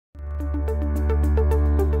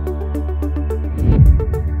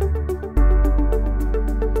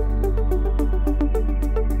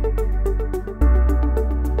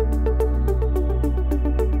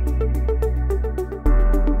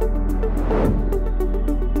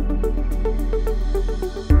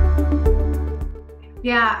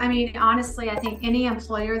Yeah, I mean, honestly, I think any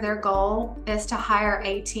employer, their goal is to hire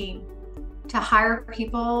a team, to hire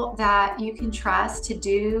people that you can trust to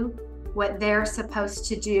do what they're supposed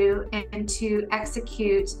to do and to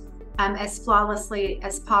execute as flawlessly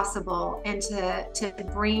as possible, and to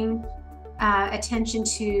bring attention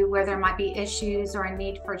to where there might be issues or a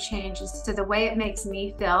need for changes. So the way it makes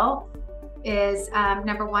me feel is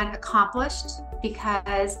number one, accomplished,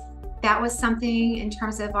 because that was something in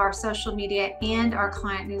terms of our social media and our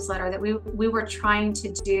client newsletter that we were trying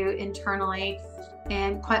to do internally.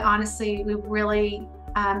 And quite honestly, we really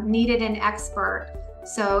needed an expert.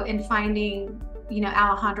 So in finding,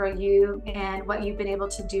 Alejandro, you and what you've been able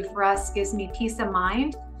to do for us gives me peace of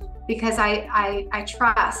mind, because I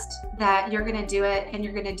trust that you're going to do it and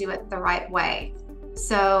you're going to do it the right way.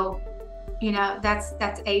 So,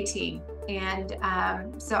 that's a team. And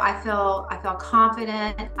so I feel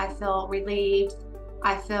confident. I feel relieved.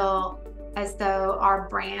 I feel as though our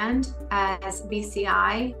brand as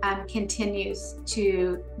BCI continues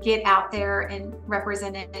to get out there and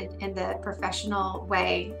represented in the professional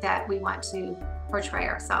way that we want to portray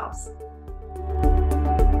ourselves.